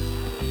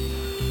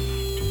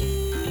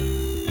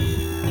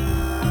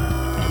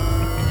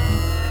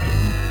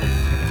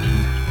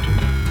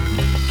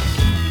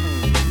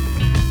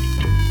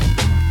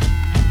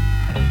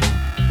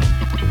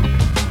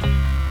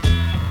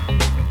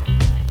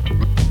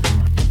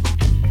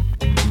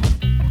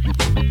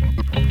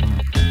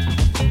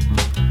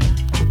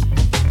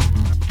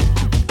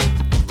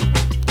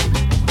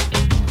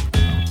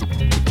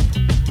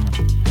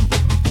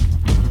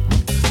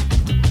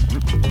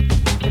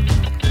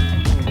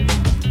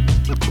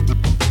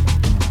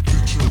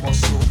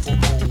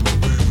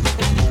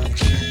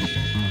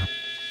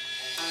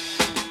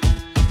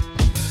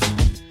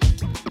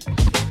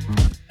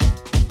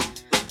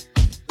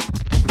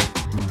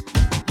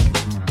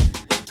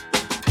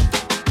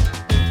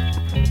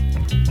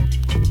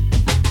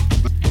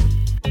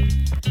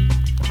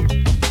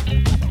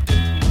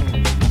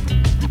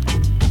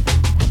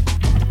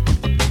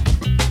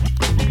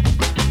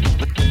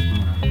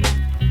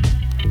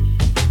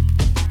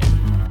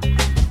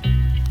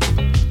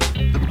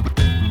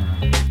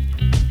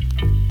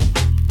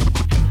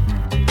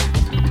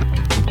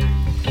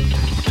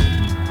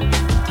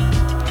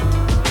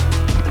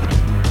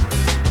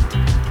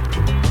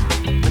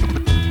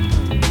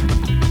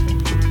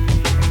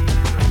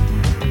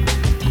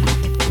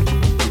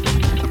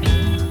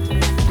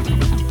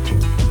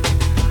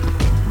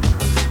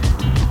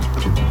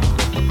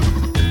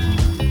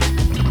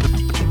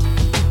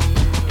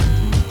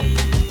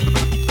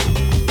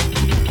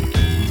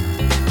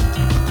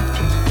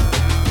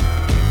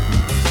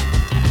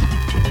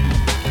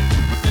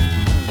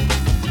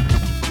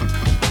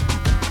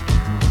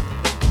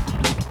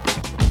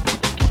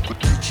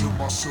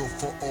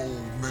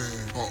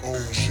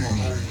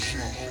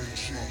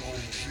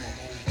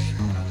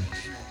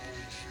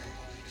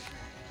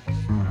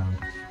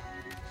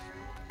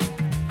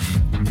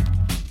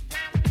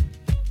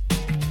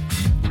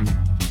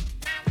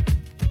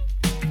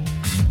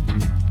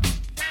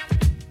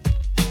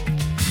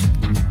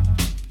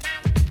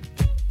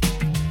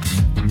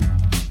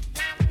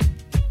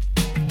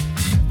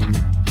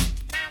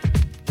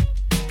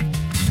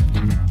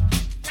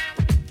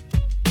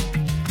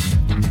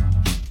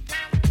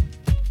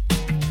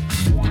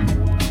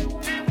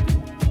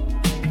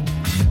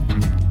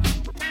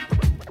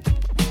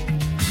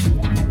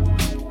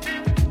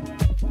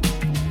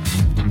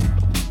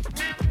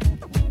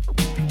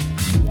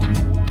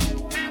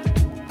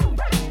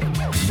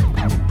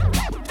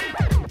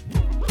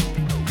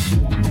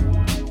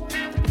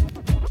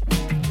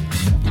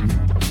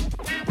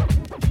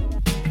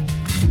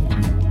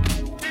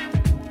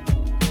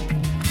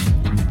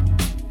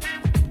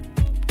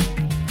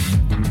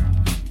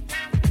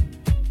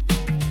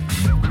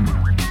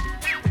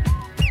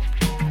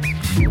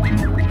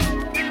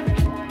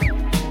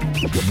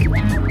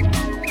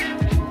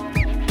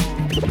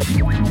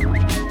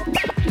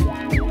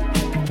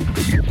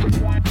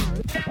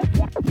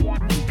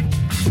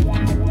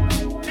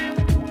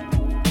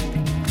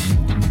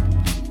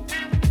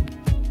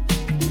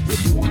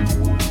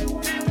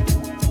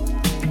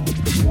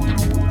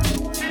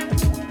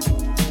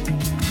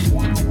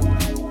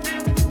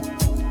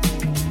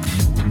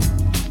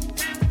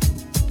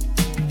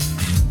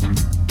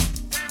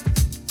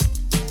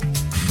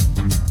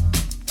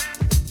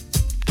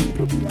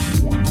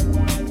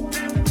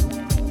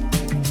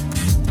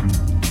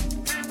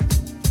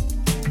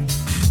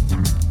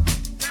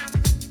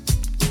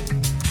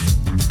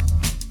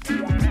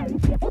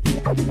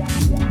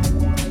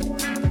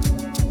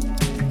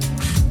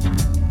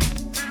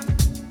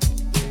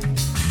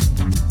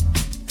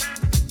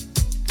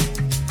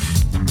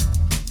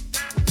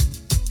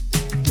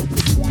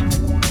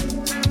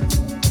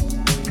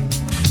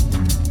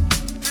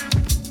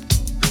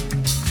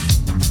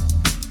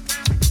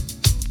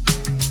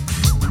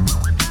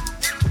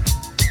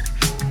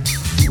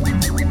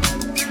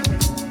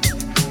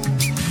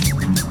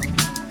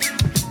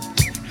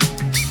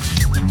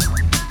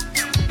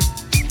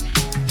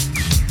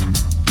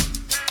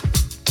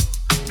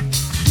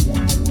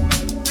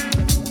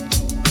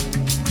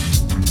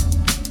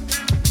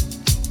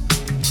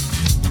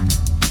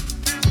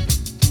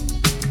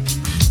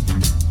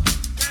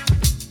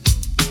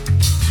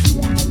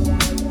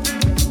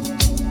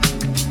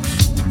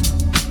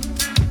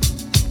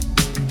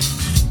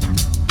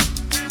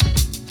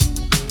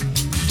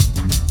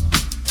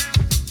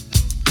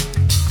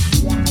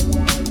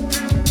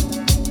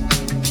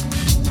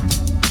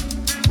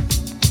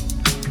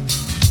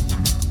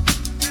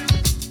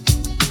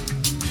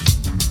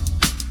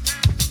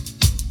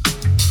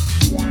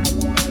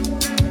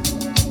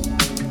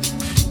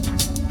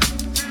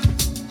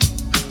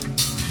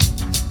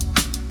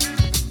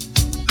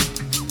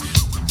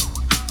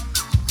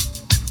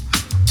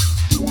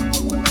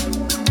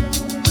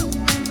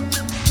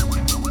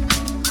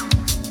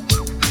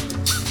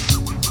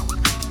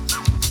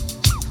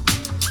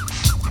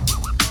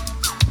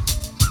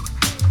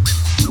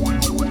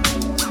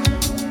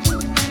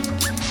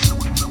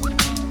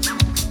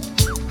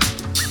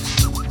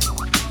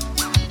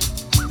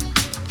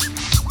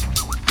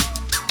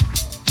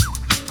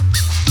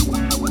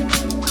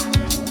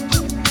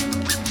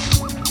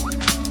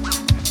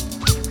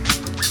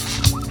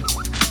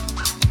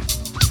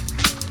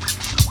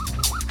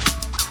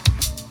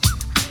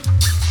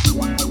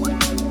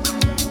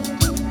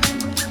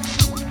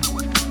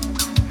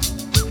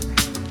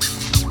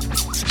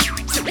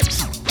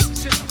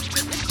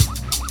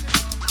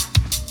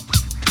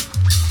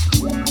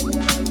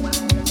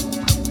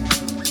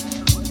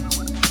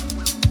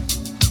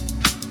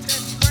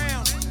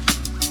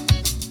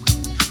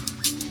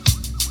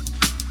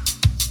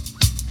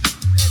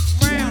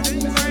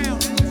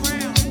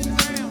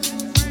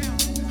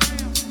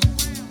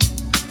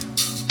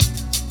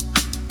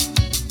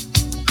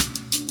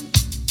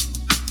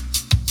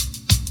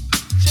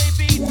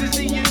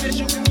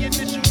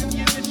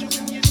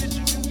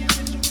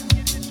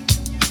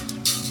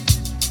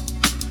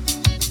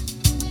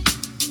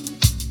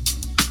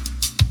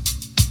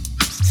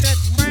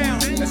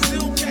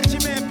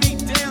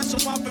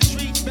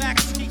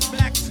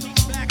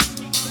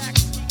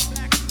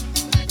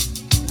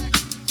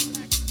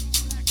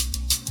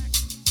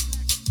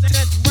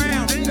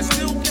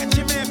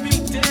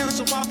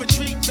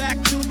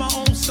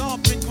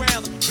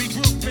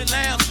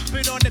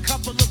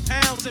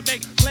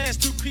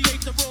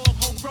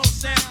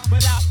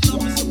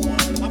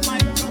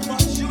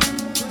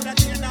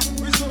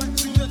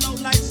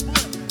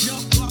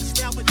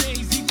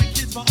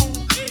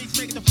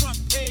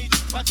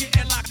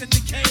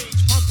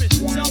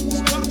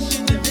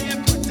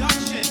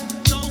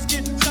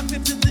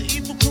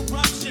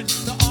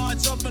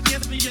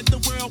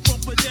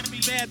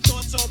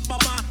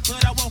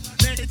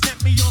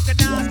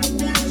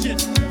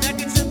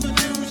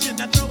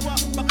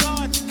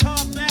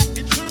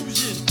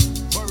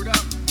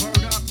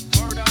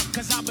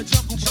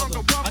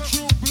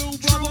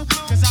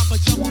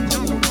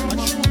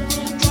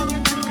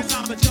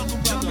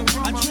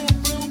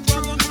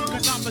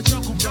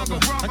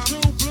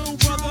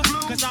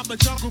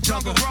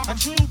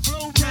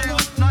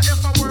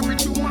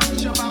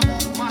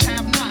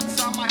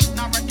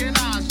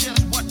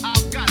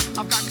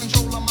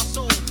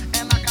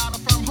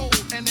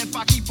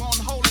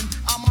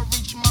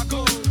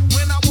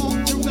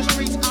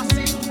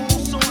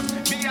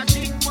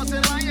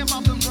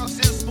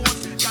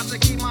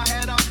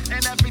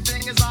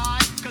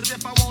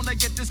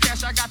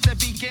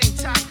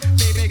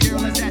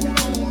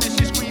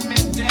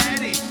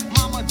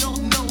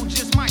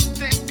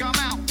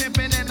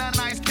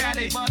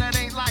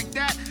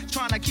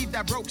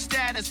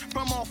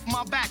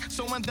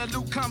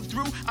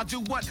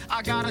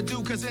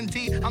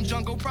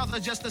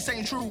 Just the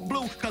same true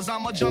blue, cause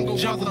I'm a jungle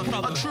brother.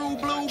 A true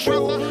blue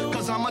brother,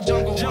 cause I'm a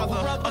jungle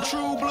brother. A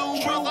true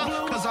blue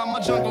brother, cause I'm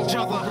a jungle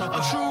brother.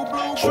 A true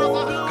blue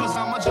brother, cause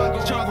I'm a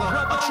jungle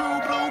brother. A true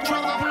blue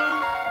brother.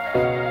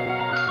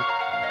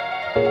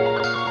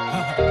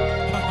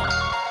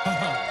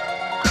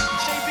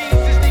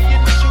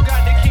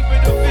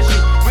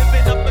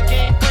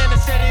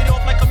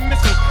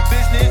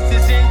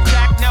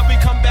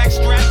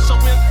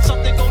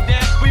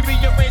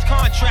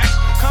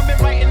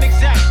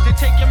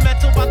 take your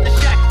mental out the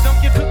shack.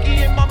 Dunk your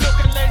cookie in my milk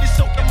and let it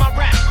soak in my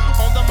rap.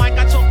 On the mic,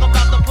 I talk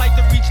about the plight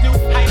to reach new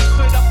heights.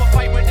 Put up a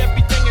fight with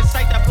everything in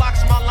sight that blocks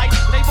my light.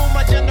 Label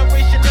my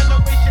generation.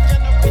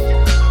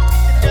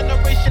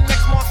 Generation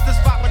next marks the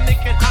spot when they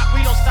get hot.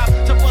 We don't stop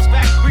to bust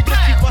back. We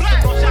just keep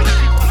busting on shots.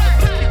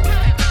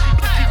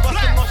 Keep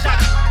busting on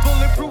shots.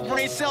 Bulletproof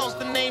brain cells,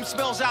 the name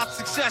spells out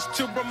success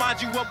to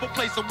remind you of a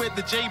place where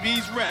the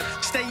JB's rest.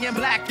 Stay in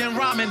black and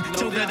rhyming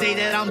till the day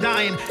that I'm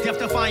dying. Death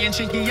defying,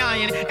 chinky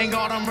iron, and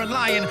God I'm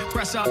relying.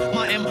 Press up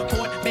my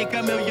import, make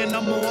 $1 million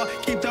or more.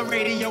 Keep the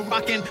radio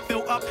rocking,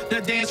 fill up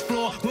the dance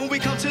floor. When we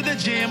come to the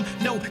gym,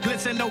 no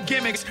glitz and no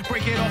gimmicks.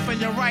 Break it off in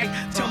your right,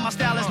 till my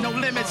style is no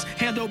limits.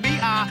 Handle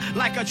BI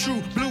like a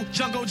true blue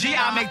jungle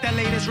GI. Make the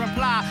latest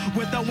reply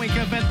with a wink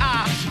of an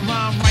eye.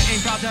 Rhyme writing,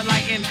 crowd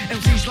delighting.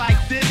 MCs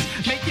like this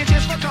make you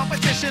just for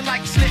competition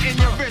like slitting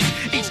your wrist.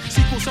 Each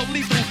sequel so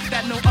lethal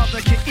that no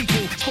other can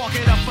equal. Spark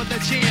it up for the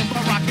jam,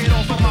 but rock it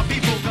off for my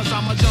people. Cause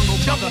I'm a jungle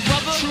brother,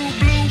 true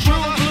blue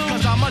brother.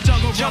 Cause I'm a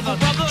jungle brother,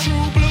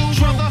 true blue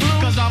brother.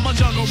 Cause I'm a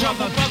jungle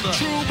brother,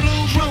 true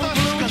blue brother.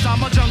 Cause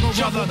I'm a jungle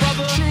brother,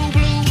 true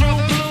blue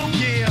brother.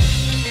 Yeah,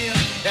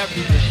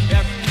 every day,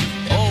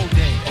 all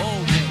day,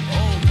 all day,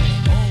 all day,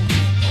 all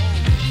day,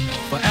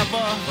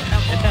 forever,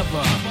 and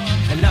ever,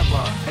 and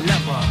ever, and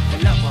ever,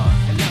 and ever,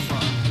 and ever.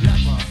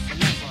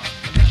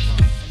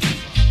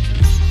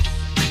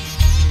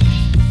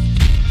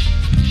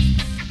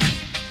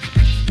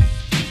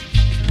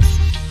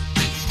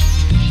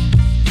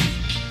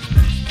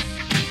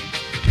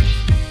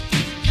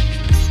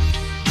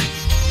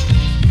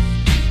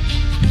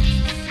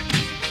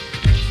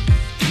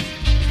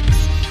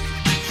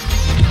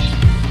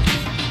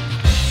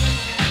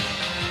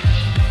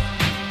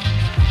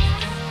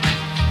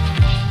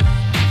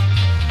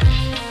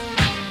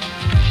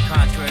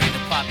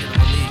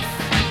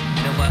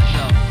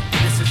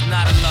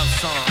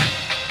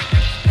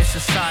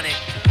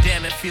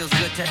 Feels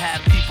good to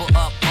have people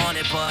up on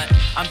it, but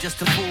I'm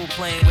just a fool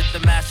playing with the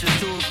master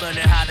tools,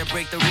 learning how to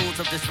break the rules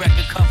of this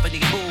record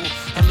company. Cool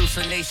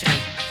hallucination.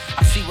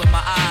 I see with my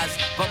eyes,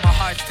 but my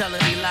heart's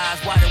telling me lies.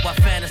 Why do I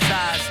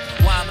fantasize?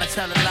 Why am I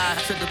telling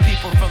lies to the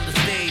people from the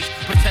stage,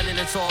 pretending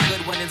it's all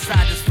good when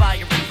inside there's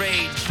fire and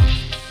rage?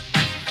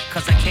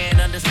 Cause I can't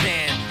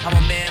understand how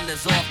a man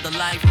lives off the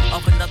life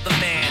of another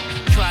man.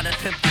 Trying to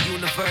pimp the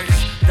universe,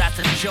 that's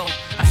a joke.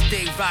 I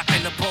stay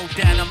rocking the boat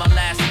down on my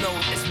last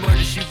note. It's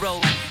murder she wrote,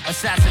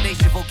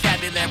 assassination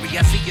vocabulary.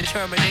 I see your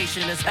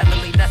termination is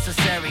heavily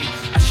necessary.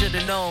 I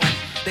should've known,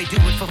 they do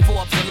it for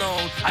Forbes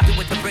alone. I do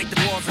it to break the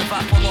walls. If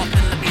I fall off,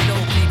 then let me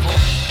know, people.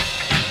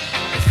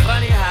 It's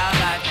funny how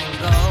life can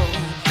go.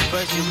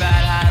 First you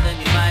ride high, then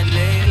you might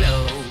lay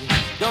low.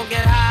 Don't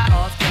get high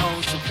off your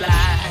own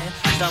supply.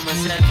 Someone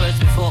said first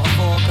before a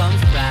fall comes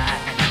by.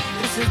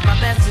 This is my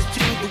message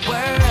to the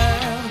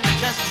world.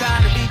 Just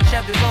trying to reach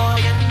every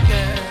boy and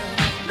girl.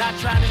 Not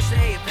trying to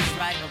say if it's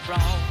right or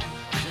wrong.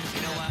 Since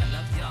you know I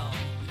love y'all.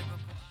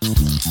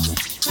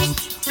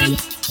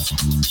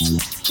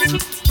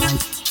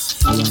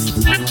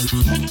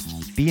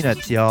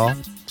 B-Nutz, y'all.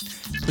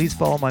 Please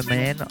follow my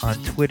man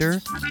on Twitter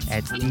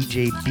at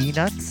DJ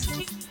B-Nutz.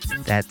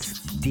 That's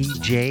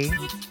DJ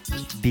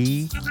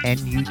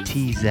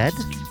B-N-U-T-Z.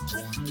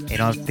 And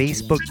on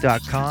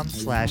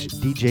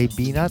Facebook.com/DJ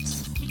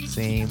B-Nutz.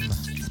 Same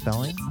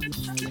spelling.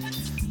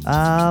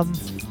 I'm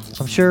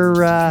sure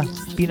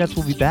B-Nutz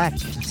will be back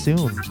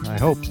soon, I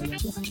hope.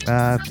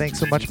 Thanks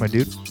so much, my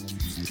dude.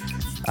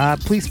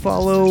 Please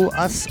follow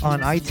us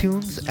on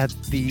iTunes at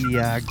the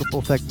Gripple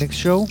Effect Mix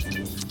Show.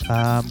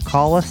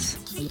 Call us.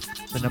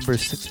 The number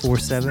is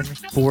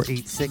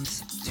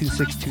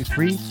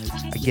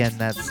 647-486-2623. Again,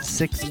 that's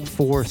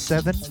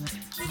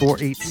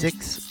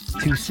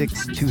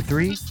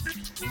 647-486-2623.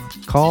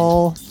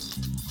 Call,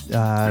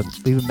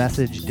 leave a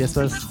message, diss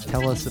us,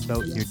 tell us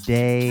about your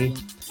day,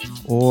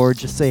 or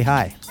just say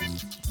hi.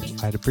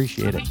 I'd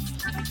appreciate it.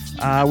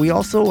 We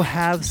also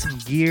have some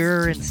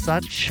gear and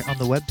such on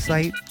the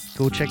website.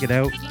 Go check it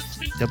out.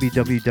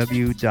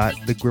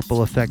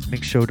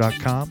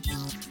 www.thegrippleeffectmixshow.com.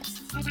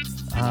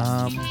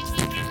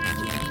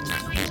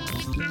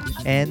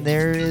 And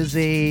there is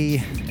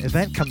a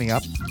event coming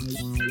up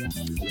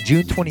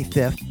June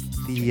 25th.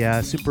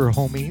 The Super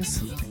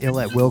Homies Ill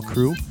at Will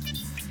crew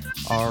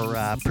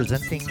are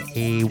presenting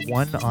a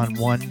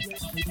one-on-one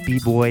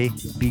B-boy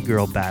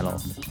B-girl battle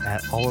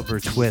at Oliver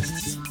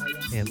Twist's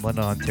in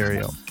London,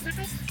 Ontario.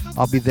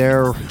 I'll be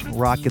there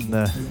rocking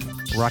the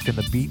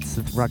beats,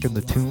 rocking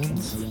the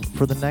tunes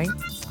for the night.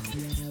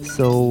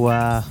 So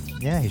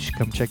yeah, you should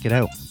come check it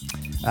out.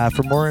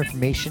 For more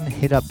information,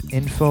 hit up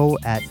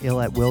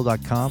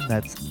info@illatwill.com.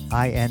 That's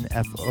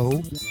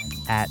info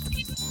at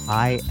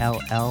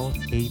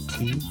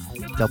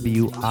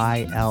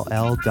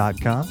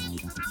illatwill.com.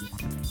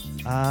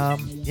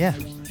 Yeah,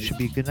 should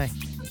be a good night.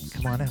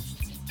 Come on out.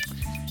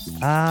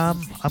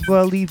 I'm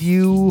going to leave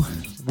you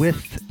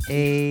with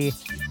a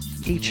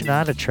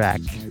H&Nada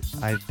track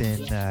I've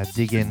been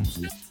digging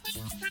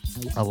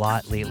a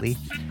lot lately.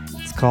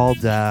 It's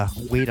called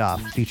Weight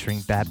Off,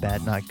 featuring Bad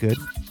Bad Not Good,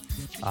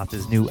 off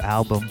his new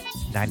album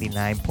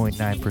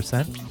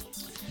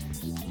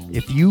 99.9%.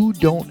 If you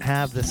don't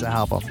have this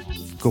album,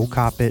 go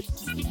cop it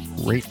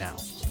right now.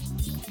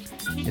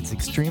 It's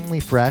extremely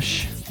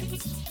fresh,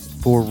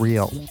 for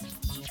real.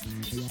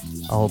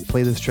 I'll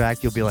play this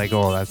track, you'll be like,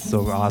 oh, that's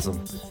so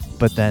awesome.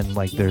 But then,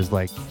 like, there's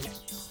like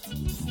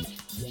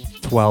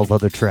 12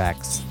 other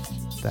tracks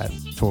that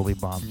totally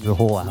bomb. The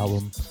whole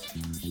album,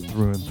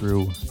 through and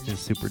through, is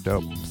super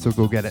dope. So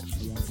go get it.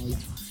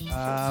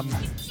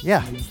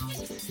 Yeah,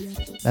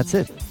 that's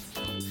it.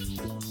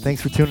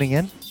 Thanks for tuning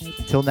in.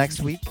 Until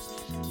next week,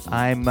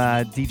 I'm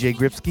DJ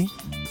Gripsky,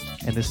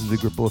 and this is the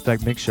Gripple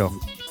Effect Mix Show.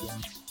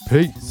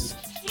 Peace.